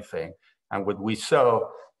everything. And what we saw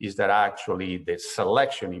is that actually the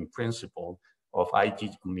selection in principle of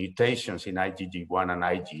mutations in IgG1 and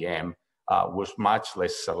IgM was much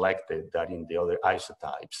less selected than in the other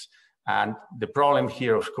isotypes. And the problem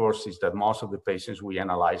here, of course, is that most of the patients we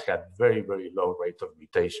analyzed had very, very low rate of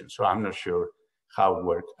mutation. So I'm not sure how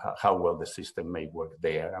well the system may work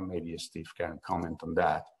there, and maybe Steve can comment on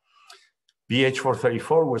that.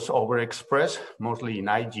 BH434 was overexpressed, mostly in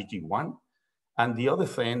IgG1. And the other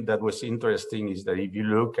thing that was interesting is that if you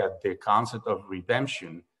look at the concept of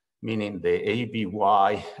redemption, meaning the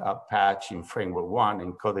ABY patch in framework 1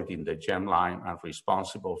 encoded in the germline and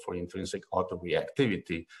responsible for intrinsic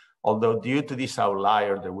autoreactivity, although due to this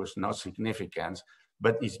outlier, there was no significance,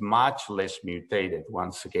 but is much less mutated,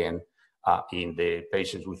 once again, in the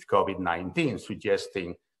patients with COVID-19,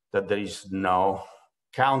 suggesting that there is no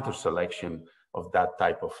counter selection of that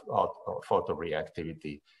type of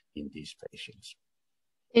photoreactivity in these patients.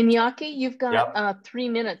 Iñaki, you've got 3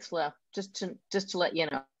 minutes left, just to let you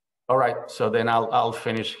know. All right, so then I'll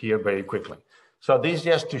finish here very quickly. So this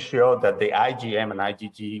just to show that the IgM and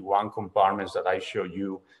IgG1 compartments that I showed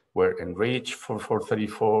you were enriched for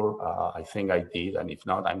 434. I think I did, and if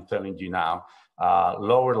not, I'm telling you now,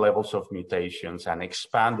 lower levels of mutations and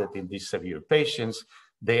expanded in these severe patients.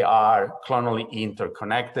 They are clonally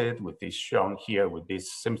interconnected, with this shown here with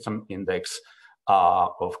this symptom index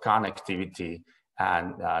of connectivity.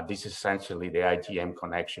 And this is essentially the IgM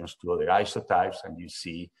connections to other isotypes. And you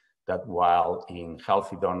see that while in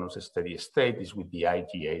healthy donors, steady state is with the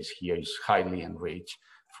IgAs, here is highly enriched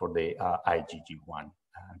for the IgG1.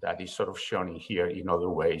 That is sort of shown in here in other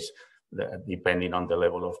ways, depending on the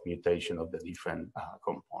level of mutation of the different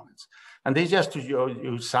components. And this just to show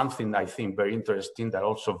you something I think very interesting that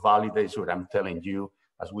also validates what I'm telling you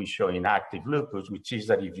as we show in active lupus, which is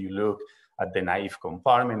that if you look at the naive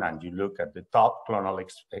compartment and you look at the top clonal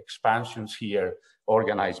expansions here,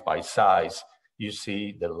 organized by size, you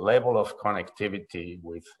see the level of connectivity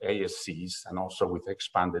with ASCs and also with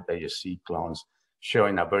expanded ASC clones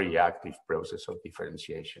showing a very active process of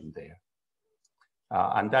differentiation there.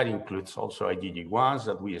 And that includes also IgG1s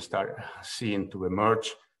that we start seeing to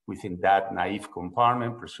emerge within that naive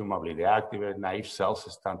compartment. Presumably the activated naive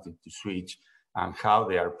cells started to switch, and how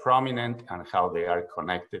they are prominent and how they are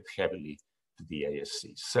connected heavily to the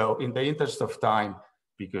ASC. So in the interest of time,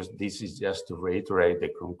 because this is just to reiterate the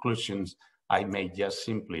conclusions, I may just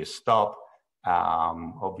simply stop.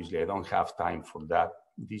 Obviously, I don't have time for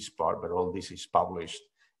this part, but all this is published.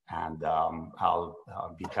 And I'll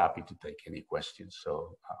be happy to take any questions.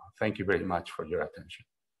 So thank you very much for your attention.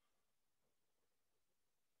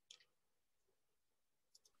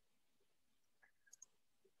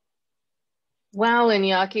 Wow,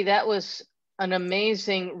 Iñaki, that was an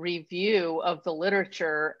amazing review of the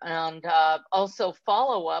literature, and also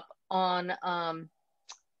follow up on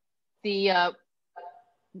the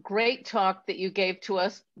great talk that you gave to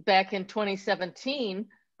us back in 2017.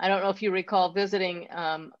 I don't know if you recall visiting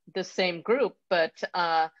the same group, but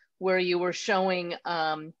where you were showing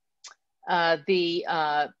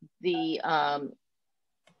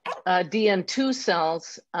DN2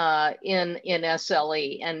 cells in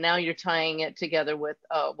SLE, and now you're tying it together with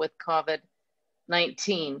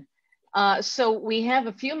COVID-19. So we have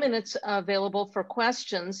a few minutes available for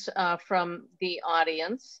questions from the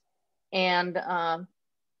audience. And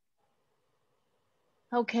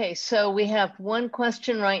okay, so we have one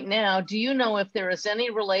question right now. Do you know if there is any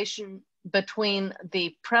relation between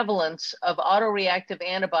the prevalence of autoreactive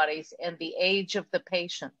antibodies and the age of the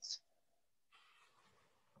patients?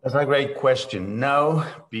 That's a great question. No,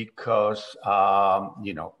 because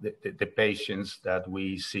you know, the patients that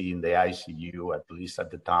we see in the ICU, at least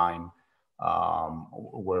at the time,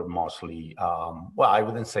 were mostly, well, I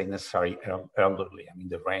wouldn't say necessarily elderly. I mean,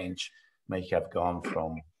 the range may have gone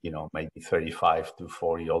from, you know, maybe 35 to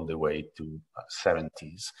 40 all the way to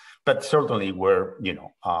 70s, but certainly were, you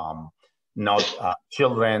know, not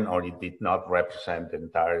children, or it did not represent the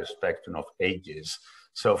entire spectrum of ages.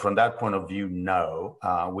 So from that point of view, no.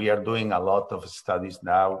 We are doing a lot of studies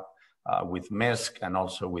now with MISC and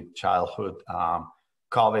also with childhood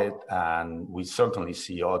COVID, and we certainly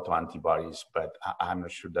see autoantibodies, but I'm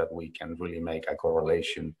not sure that we can really make a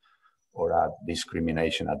correlation or a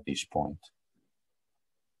discrimination at this point.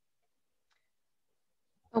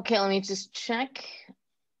 Okay, let me just check.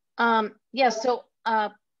 Yeah, so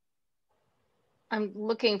I'm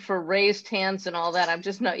looking for raised hands and all that. I'm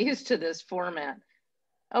just not used to this format.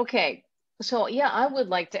 Okay, so yeah, I would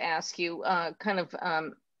like to ask you, kind of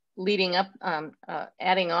leading up,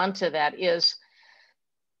 adding on to that is,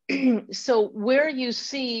 so where you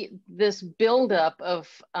see this buildup of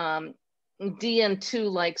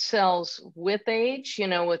DN2-like cells with age, you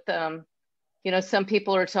know, with, you know, some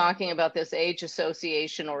people are talking about this age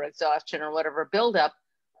association or exhaustion or whatever buildup.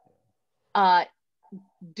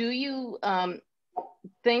 Do you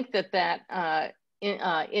think that that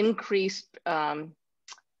increased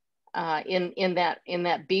in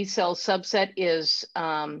that B cell subset is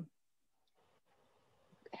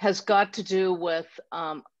has got to do with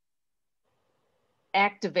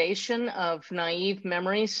activation of naive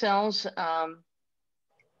memory cells,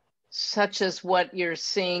 such as what you're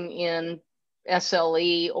seeing in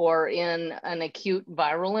SLE or in an acute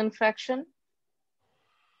viral infection?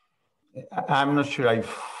 I'm not sure I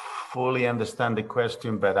fully understand the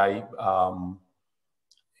question, but I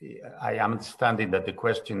am understanding that the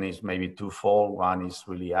question is maybe twofold. One is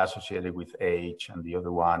really associated with age, and the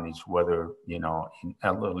other one is whether, you know, in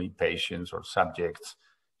elderly patients or subjects,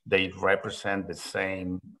 they represent the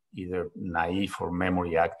same either naive or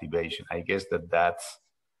memory activation. I guess that's,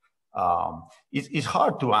 it's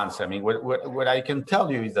hard to answer. I mean, what I can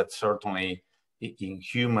tell you is that certainly in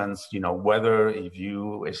humans, you know, whether if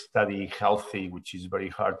you study healthy, which is very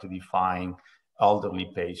hard to define, elderly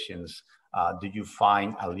patients, do you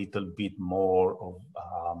find a little bit more of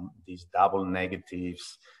these double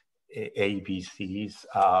negatives, ABCs?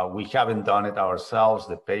 We haven't done it ourselves.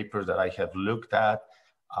 The papers that I have looked at,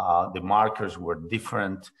 the markers were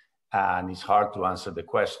different, and it's hard to answer the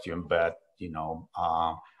question, but, you know,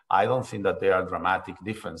 I don't think that there are dramatic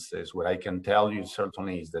differences. What I can tell you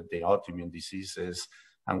certainly is that the autoimmune diseases,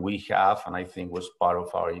 and we have, and I think was part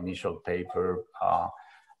of our initial paper,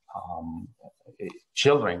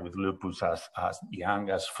 children with lupus as young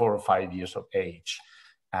as 4 or 5 years of age.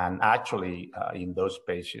 And actually, in those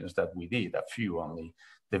patients that we did, a few only,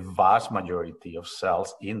 the vast majority of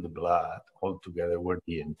cells in the blood altogether were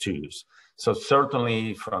DN2s. So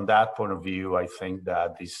certainly from that point of view, I think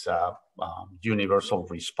that this universal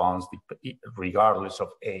response, regardless of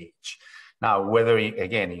age. Now, whether,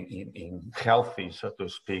 again, in healthy, so to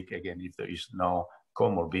speak, again, if there is no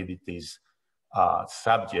comorbidities,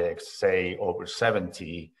 subjects, say over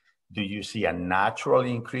 70, do you see a natural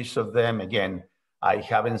increase of them? Again, I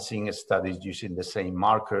haven't seen studies using the same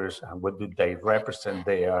markers, and what do they represent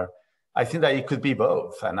there? I think that it could be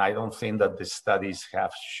both, and I don't think that the studies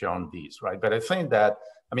have shown this, right? But I think that,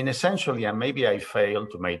 I mean, essentially, and maybe I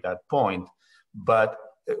failed to make that point, but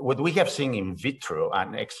what we have seen in vitro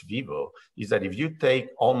and ex vivo is that if you take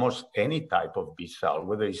almost any type of B cell,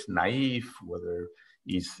 whether it's naive, whether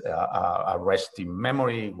is a resting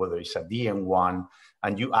memory, whether it's a DM1,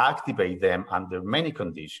 and you activate them under many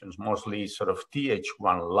conditions, mostly sort of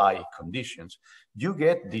Th1-like conditions, you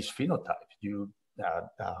get this phenotype. You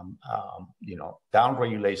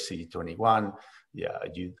downregulate CD21,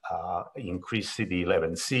 you increase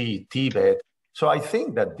CD11C, TBET. So I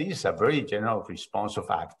think that this is a very general response of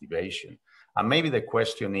activation. And maybe the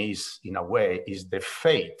question is, in a way, is the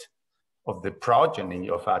fate of the progeny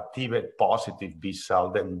of a TBET positive B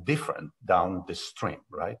cell then different down the stream,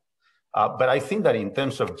 right? But I think that in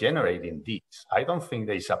terms of generating these, I don't think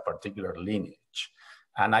there is a particular lineage.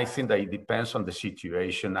 And I think that it depends on the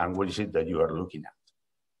situation and what is it that you are looking at.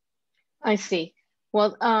 I see.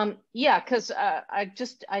 Well, yeah, because I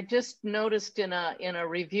just noticed in a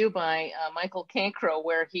review by Michael Cancro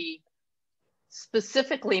where he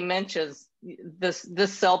specifically mentions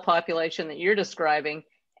this cell population that you're describing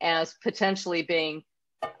as potentially being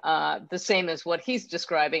the same as what he's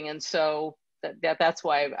describing, and so that's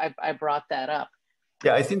why I brought that up.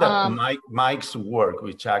 Yeah, I think that Mike's work,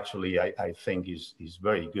 which actually I think is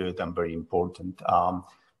very good and very important.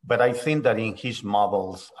 But I think that in his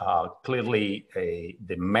models, clearly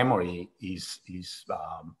the memory is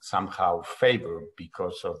somehow favored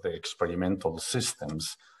because of the experimental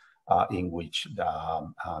systems in which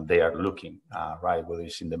they are looking, right? Whether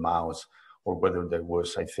it's in the mouse or whether there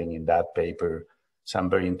was, I think, in that paper, some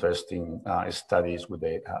very interesting studies with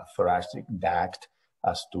the thoracic duct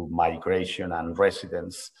as to migration and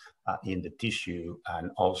residence in the tissue,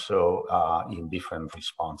 and also in different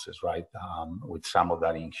responses, right? With some of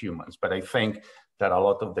that in humans. But I think that a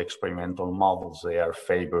lot of the experimental models, they are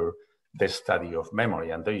favor the study of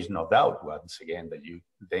memory. And there is no doubt, once again, that you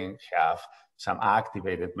then have some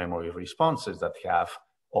activated memory responses that have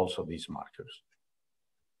also these markers.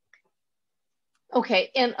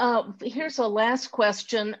 Okay, and here's a last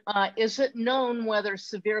question. Is it known whether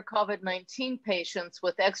severe COVID-19 patients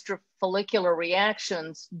with extra-follicular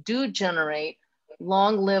reactions do generate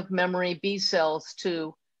long-lived memory B cells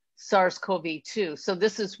to SARS-CoV-2? So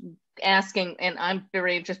this is asking, and I'm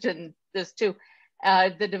very interested in this too,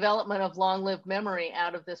 the development of long-lived memory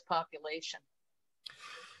out of this population.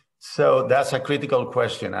 So that's a critical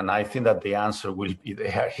question, and I think that the answer will be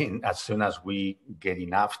there as soon as we get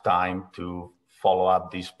enough time to follow up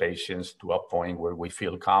these patients to a point where we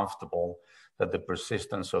feel comfortable that the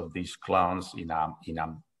persistence of these clones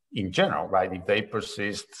in general, right? If they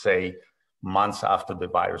persist, say, months after the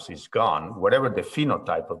virus is gone, whatever the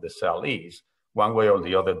phenotype of the cell is, one way or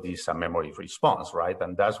the other, this is a memory response, right?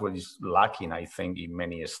 And that's what is lacking, I think, in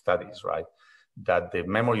many studies, right? That the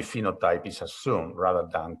memory phenotype is assumed rather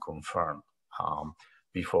than confirmed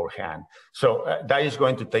beforehand. So that is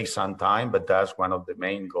going to take some time, but that's one of the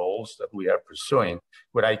main goals that we are pursuing.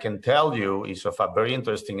 What I can tell you is of a very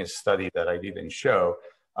interesting study that I didn't show,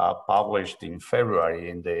 published in February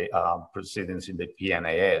in the proceedings in the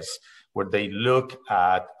PNAS, where they look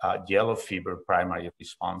at yellow fever primary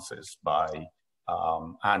responses by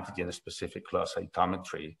antigen-specific flow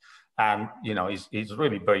cytometry. And, it's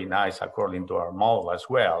really very nice according to our model as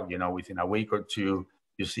well. Within a week or two,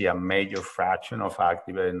 you see a major fraction of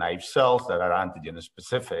activated naive cells that are antigen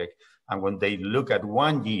specific. And when they look at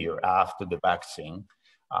 1 year after the vaccine,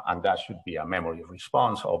 and that should be a memory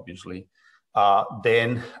response, obviously,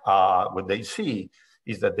 then what they see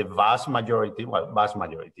is that the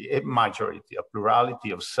a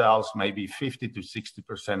plurality of cells, maybe 50 to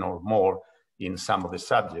 60% or more in some of the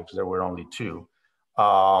subjects, there were only 2,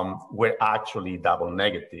 were actually double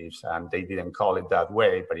negatives. And they didn't call it that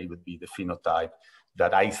way, but it would be the phenotype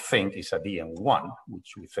that I think is a DM1,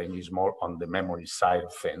 which we think is more on the memory side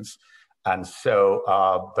of things. And so,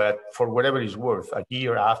 but for whatever it's worth, a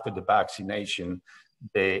year after the vaccination,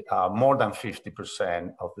 the more than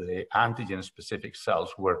 50% of the antigen-specific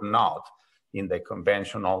cells were not in the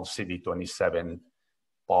conventional CD27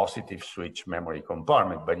 positive switch memory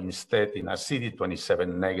compartment, but instead in a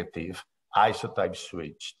CD27 negative isotype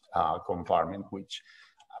switched compartment, which,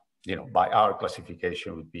 by our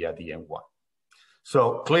classification would be a DM1.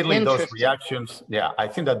 So clearly those reactions, I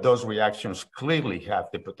think that those reactions clearly have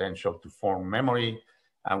the potential to form memory,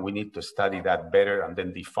 and we need to study that better and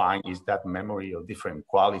then define, is that memory of different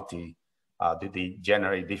quality? Do they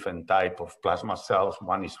generate different type of plasma cells?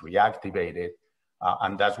 One is reactivated,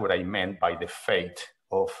 and that's what I meant by the fate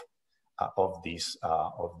of these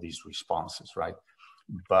responses, right?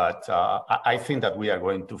 But I think that we are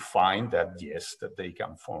going to find that, yes, that they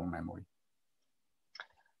can form memory.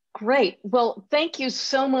 Great. Well, thank you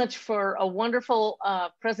so much for a wonderful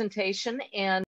presentation. And